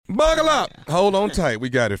Buckle up. Hold on tight. We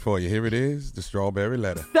got it for you. Here it is, the strawberry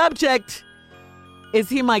letter. Subject, is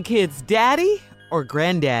he my kid's daddy or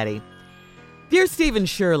granddaddy? Dear Stephen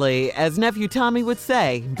Shirley, as nephew Tommy would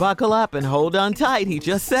say, buckle up and hold on tight. He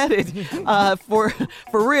just said it. For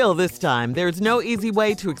real this time. There's no easy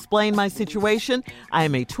way to explain my situation. I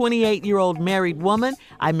am a 28-year-old married woman.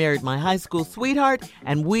 I married my high school sweetheart,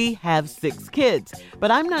 and we have 6 kids.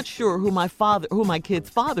 But I'm not sure who my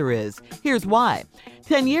kid's father is. Here's why.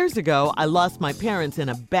 10 years ago, I lost my parents in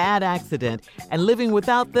a bad accident, and living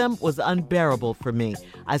without them was unbearable for me.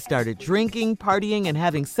 I started drinking, partying, and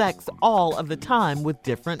having sex all of the time with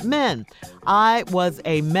different men. I was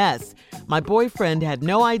a mess. My boyfriend had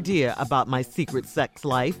no idea about my secret sex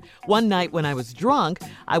life. One night when I was drunk,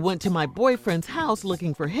 I went to my boyfriend's house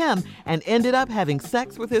looking for him and ended up having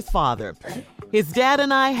sex with his father. His dad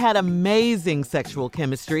and I had amazing sexual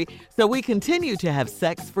chemistry, so we continued to have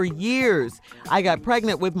sex for years. I got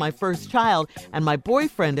pregnant with my first child, and my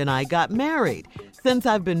boyfriend and I got married. Since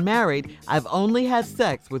I've been married, I've only had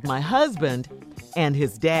sex with my husband and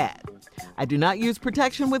his dad. I do not use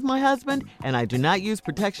protection with my husband, and I do not use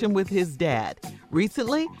protection with his dad.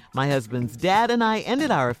 Recently, my husband's dad and I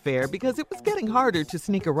ended our affair because it was getting harder to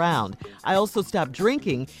sneak around. I also stopped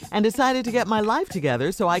drinking and decided to get my life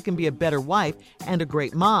together so I can be a better wife and a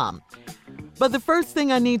great mom. But the first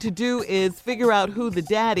thing I need to do is figure out who is the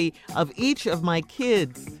daddy of each one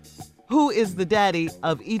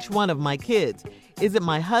of my kids. Is it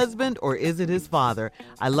my husband or is it his father?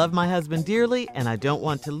 I love my husband dearly and I don't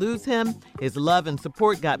want to lose him. His love and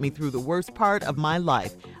support got me through the worst part of my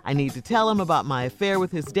life. I need to tell him about my affair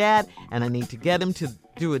with his dad, and I need to get him to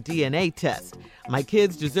do a DNA test. My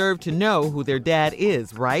kids deserve to know who their dad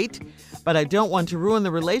is, right? But I don't want to ruin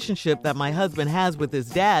the relationship that my husband has with his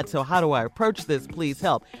dad, so how do I approach this? Please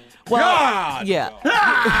help. Well, God! Yeah.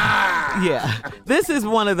 Yeah. This is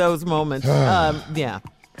one of those moments. Yeah.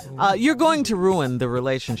 You're going to ruin the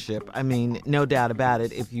relationship. I mean, no doubt about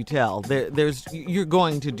it. If you tell, you're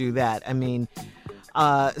going to do that. I mean,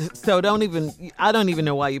 so I don't even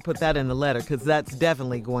know why you put that in the letter, because that's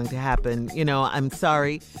definitely going to happen. You know, I'm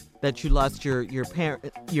sorry that you lost your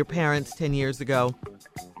parents 10 years ago.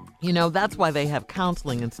 You know, that's why they have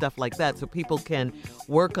counseling and stuff like that, so people can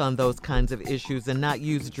work on those kinds of issues and not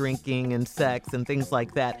use drinking and sex and things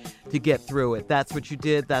like that to get through it. That's what you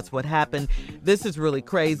did. That's what happened. This is really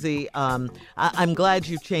crazy. I'm glad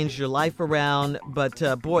you changed your life around, but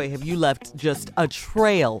boy, have you left just a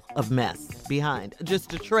trail of mess behind.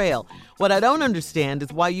 Just a trail. What I don't understand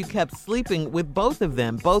is why you kept sleeping with both of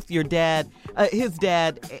them, both your dad, his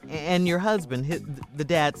dad, and your husband, the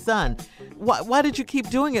dad's son. Why did you keep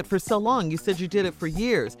doing it for so long? You said you did it for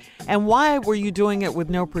years. And why were you doing it with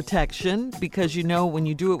no protection? Because you know when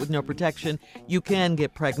you do it with no protection, you can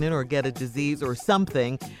get pregnant or get a disease or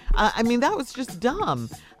something. I mean, that was just dumb.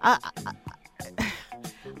 I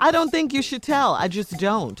don't think you should tell. I just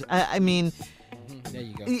don't. I mean... There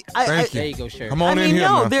you go. Thank you. There you go, Sheriff. Come on in here.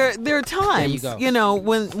 No, now. there are times, you know,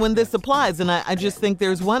 when this applies, and I just think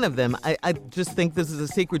there's one of them. I just think this is a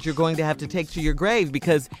secret you're going to have to take to your grave,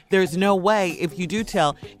 because there's no way, if you do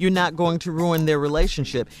tell, you're not going to ruin their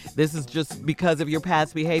relationship. This is just because of your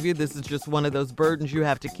past behavior. This is just one of those burdens you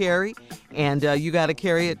have to carry, and you got to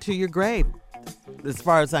carry it to your grave, as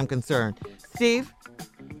far as I'm concerned. Steve?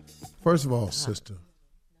 First of all, sister,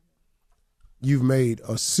 you've made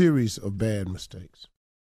a series of bad mistakes,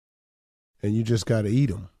 and you just got to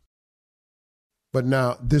eat them. But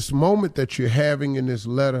now, this moment that you're having in this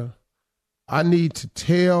letter, I need to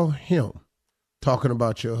tell him, talking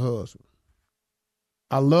about your husband,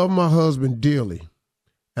 I love my husband dearly,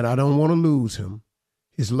 and I don't want to lose him.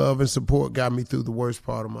 His love and support got me through the worst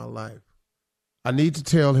part of my life. I need to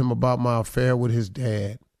tell him about my affair with his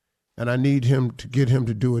dad, and I need him to get him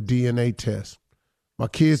to do a DNA test. My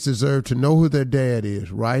kids deserve to know who their dad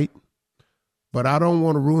is, right? But I don't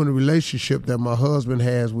want to ruin the relationship that my husband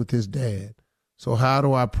has with his dad. So how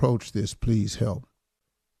do I approach this? Please help.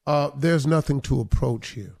 There's nothing to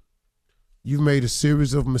approach here. You've made a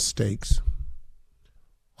series of mistakes,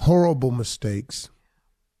 horrible mistakes.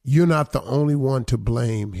 You're not the only one to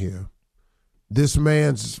blame here. This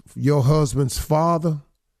your husband's father,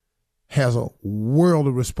 has a world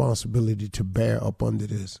of responsibility to bear up under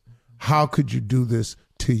this. How could you do this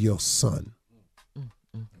to your son?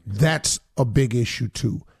 That's a big issue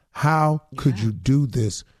too. How could you do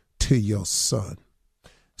this to your son?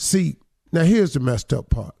 See, now here's the messed up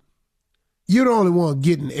part. You're the only one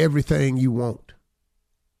getting everything you want,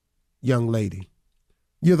 young lady.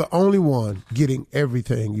 You're the only one getting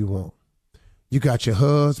everything you want. You got your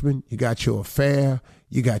husband, you got your affair,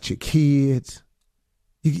 you got your kids.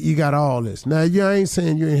 You got all this. Now, I ain't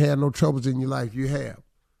saying you ain't had no troubles in your life. You have.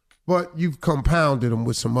 But you've compounded them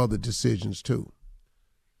with some other decisions, too.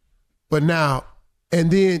 But now,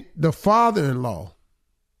 and then the father-in-law,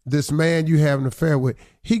 this man you have an affair with,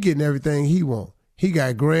 he getting everything he want. He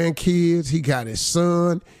got grandkids. He got his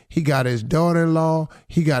son. He got his daughter-in-law.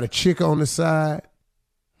 He got a chick on the side.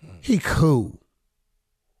 He cool.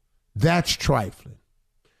 That's trifling.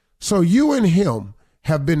 So you and him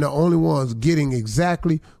have been the only ones getting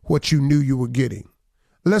exactly what you knew you were getting.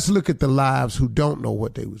 Let's look at the lives who don't know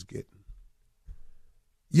what they was getting.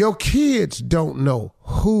 Your kids don't know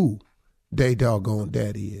who they doggone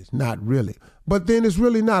daddy is. Not really. But then it's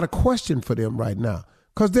really not a question for them right now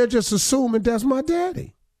because they're just assuming that's my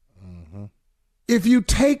daddy. Mm-hmm. If you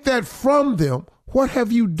take that from them, what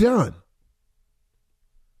have you done?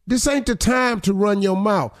 This ain't the time to run your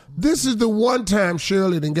mouth. This is the one time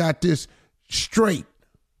Shirley done got this straight.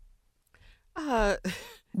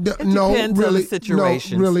 Depends on the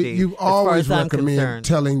situation, no, really, Steve, you always recommend concerned.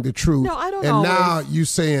 telling the truth. No, I don't and always. Now you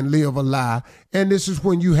saying live a lie, and this is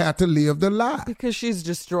when you have to live the lie. Because she's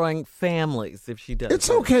destroying families if she does. It's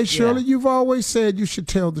okay, Shirley. Yeah. You've always said you should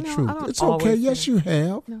tell the No, truth. I don't It's okay. always Yes, say. you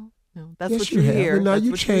have. No, that's yes, what you have. hear. And now That's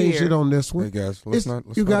you what changed hear. it on this one. Hey, guys, let's not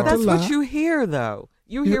you got argue. to That's lie. what you hear, though.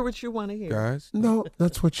 You hear what you want to hear. Guys. No,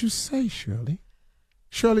 that's what you say, Shirley.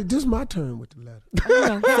 Shirley, this is my turn with the letter.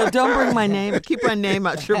 I know. So don't bring my name. Keep my name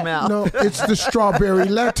out your mouth. No, it's the strawberry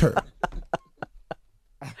letter.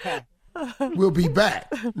 We'll be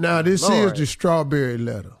back. Now, this Lord. is the strawberry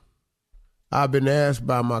letter. I've been asked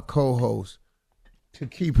by my co-host to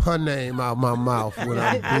keep her name out my mouth when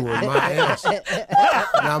I'm doing my answer.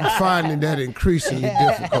 And I'm finding that increasingly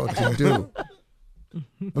difficult to do.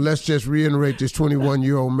 But let's just reiterate this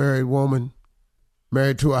 21-year-old married woman,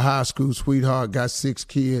 married to a high school sweetheart, got 6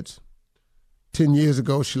 kids. 10 years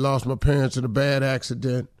ago, she lost my parents in a bad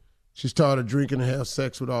accident. She started drinking and have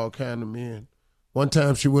sex with all kinds of men. One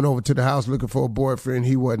time she went over to the house looking for a boyfriend.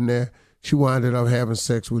 He wasn't there. She wound up having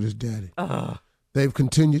sex with his daddy. They've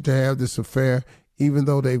continued to have this affair even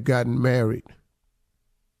though they've gotten married.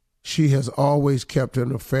 She has always kept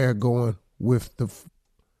an affair going with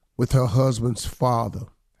her husband's father.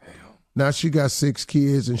 Now she got 6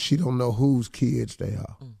 kids and she don't know whose kids they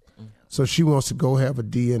are. So she wants to go have a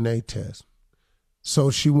DNA test.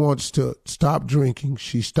 So she wants to stop drinking.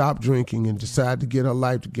 She stopped drinking and decided to get her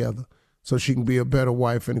life together so she can be a better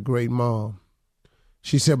wife and a great mom.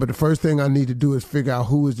 She said, but the first thing I need to do is figure out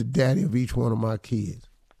who is the daddy of each one of my kids.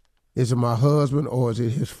 Is it my husband or is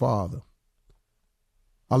it his father?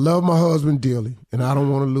 I love my husband dearly and I don't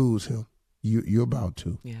want to lose him. You're about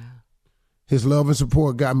to. Yeah. His love and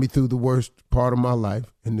support got me through the worst part of my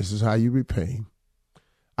life, and this is how you repay him.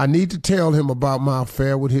 I need to tell him about my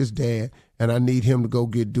affair with his dad, and I need him to go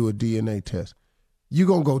do a DNA test. You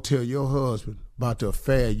going to go tell your husband about the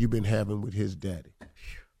affair you've been having with his daddy.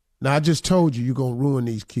 Now, I just told you're going to ruin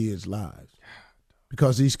these kids' lives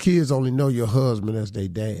because these kids only know your husband as their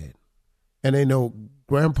dad, and they know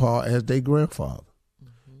grandpa as their grandfather.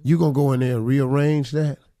 You going to go in there and rearrange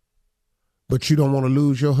that, but you don't want to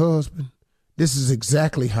lose your husband? This is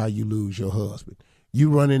exactly how you lose your husband.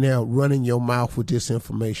 You running your mouth with this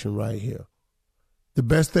information right here. The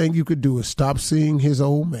best thing you could do is stop seeing his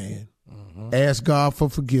old man, ask God for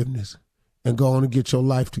forgiveness, and go on and get your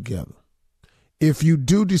life together. If you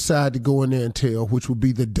do decide to go in there and tell, which would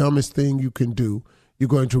be the dumbest thing you can do, you're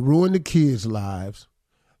going to ruin the kids' lives.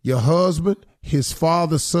 Your husband, his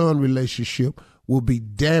father-son relationship will be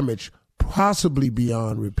damaged, possibly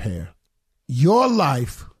beyond repair. Your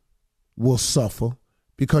life will suffer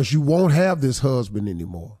because you won't have this husband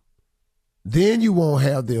anymore. Then you won't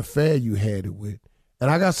have the affair you had it with.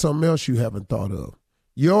 And I got something else you haven't thought of.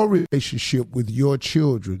 Your relationship with your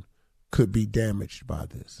children could be damaged by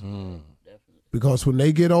this. Because when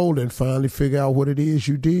they get older and finally figure out what it is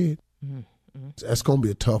you did, that's going to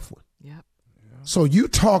be a tough one. Yep. So you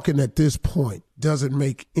talking at this point doesn't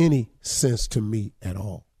make any sense to me at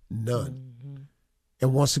all. None.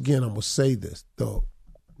 And once again, I'm going to say this, though.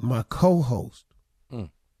 My co-host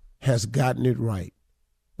has gotten it right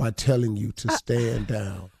by telling you to stand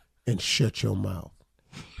down and shut your mouth,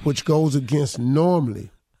 which goes against normally.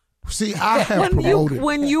 See, I have promoted.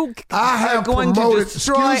 When you I have are going promoted, to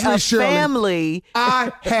destroy excuse me, a Shirley, family.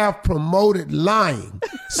 I have promoted lying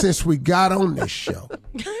since we got on this show.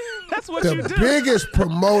 That's what The you do. biggest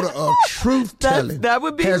promoter of truth telling that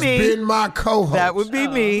would be has me. been my co-host. That would be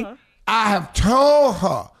me. I have told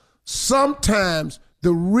her sometimes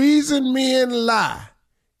the reason men lie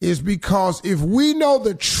is because if we know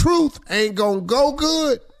the truth ain't gonna go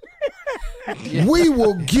good, we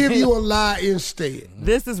will give you a lie instead.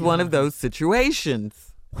 This is one of those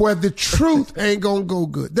situations. where the truth ain't gonna go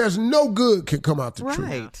good. There's no good can come out the truth.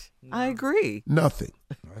 Right. I agree. Nothing.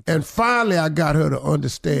 And finally, I got her to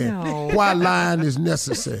understand why lying is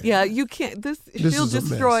necessary. Yeah, you can't. She'll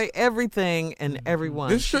destroy everything and everyone.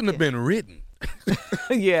 This shouldn't have been written.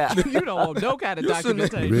 Yeah. You don't want no kind of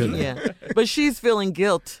documentation. Really? Yeah. But she's feeling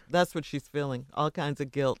guilt. That's what she's feeling. All kinds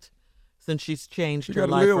of guilt since she's changed her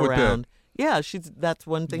gotta life live with that. around. Yeah, that's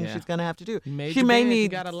one thing Yeah. she's going to have to do. Made She your may bed, you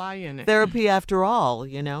need gotta lie in it. therapy after all,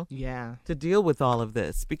 you know, Yeah. to deal with all of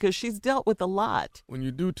this because she's dealt with a lot. When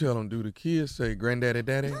you do tell them, do the kids say granddaddy,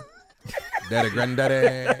 daddy? Daddy,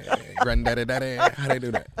 granddaddy, granddaddy, daddy. How they do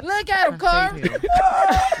that? Look at him, Carl.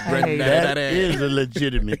 Granddaddy, That daddy. is a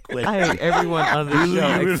legitimate question. I hate everyone on the Who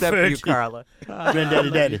show you except refer you, to? Carla. Granddaddy,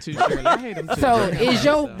 daddy. Too, Shirley. I hate him too. So, is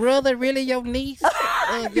your brother really your niece,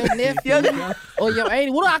 your nephew, or your auntie?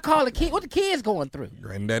 What do I call the kid? What the kids going through?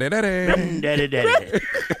 Granddaddy, daddy. Granddaddy, daddy.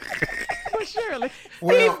 Well, Shirley.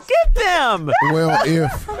 Steve, get them! Well,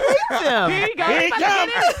 if Get them! Here you go. Here he come.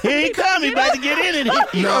 Here he come. He about to get in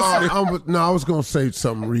it. I was gonna say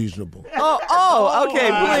something reasonable. Okay,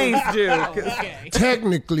 please do. 'Cause-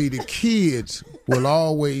 Technically, the kids will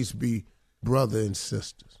always be brother and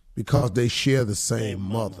sisters because they share the same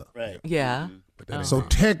mother. Right. Yeah. So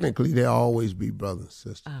technically, they'll always be brother and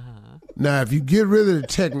sister. Now, if you get rid of the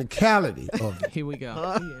technicality of it, Here we go.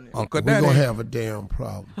 He in it. Uncle we're Daddy. gonna have a damn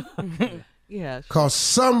problem. Yeah. Cause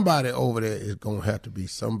somebody over there is gonna have to be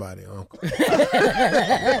somebody uncle.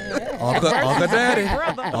 Uncle Daddy.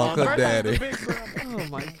 Uncle Daddy. Oh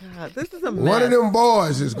my God, this is a mess. One of them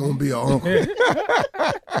boys is gonna be an uncle,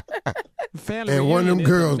 Family and one of them reunion is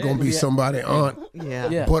girls a gonna be mess. somebody aunt. Yeah.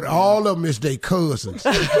 Yeah. But all of them is their cousins.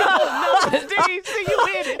 Steve, see you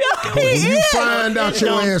in it. But when you find out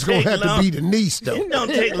your Don't ass gonna take have to long. be the niece though. It don't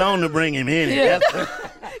take long to bring him in. Yeah.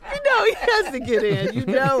 You know he has to get in. You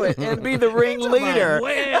know it, and be the ringleader.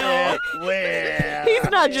 Well. He's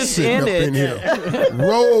not just Sitting in up it. in here.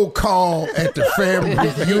 Roll call at the family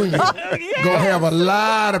reunion. Gonna have a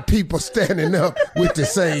lot of people standing up with the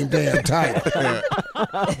same damn title.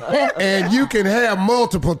 And you can have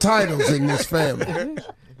multiple titles in this family.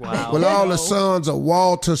 Wow. Will all the sons of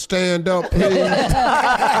Walter stand up, please?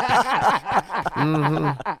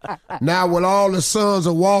 Now will all the sons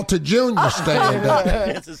of Walter Jr. stand up?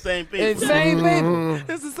 It's the same people. It's the same people.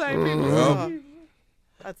 It's the same people.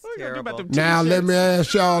 That's What you gonna do about terrible. them Now let me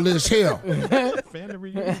ask y'all this here. family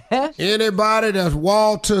reunion? Anybody that's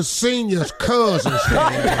Walter Sr.'s cousin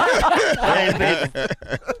stand up? Same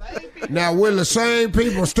people. Now will the same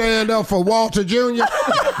people stand up for Walter Jr.?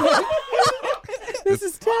 This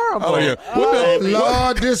is terrible. Oh, yeah. What the,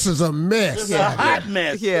 Lord, this is a mess. It's a hot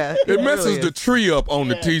mess. Yeah. it messes really the is. tree up on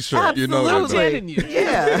the T-shirt, you know. I'm Absolutely. telling you.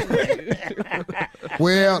 Yeah.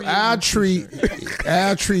 Well, our tree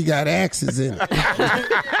got axes in it.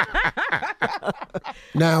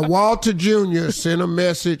 Now, Walter Jr. sent a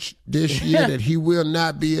message this year that he will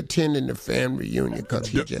not be attending the family reunion because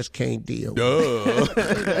he just can't deal with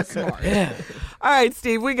it. Duh. All right,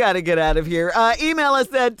 Steve, we got to get out of here. Email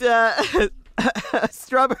us at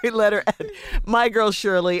strawberry letter at My Girl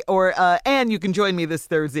Shirley, and you can join me this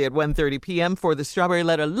Thursday at 1:30 p.m. for the Strawberry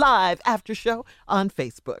Letter Live After Show on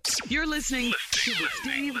Facebook. You're listening to the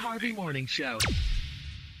Steve Harvey Morning Show.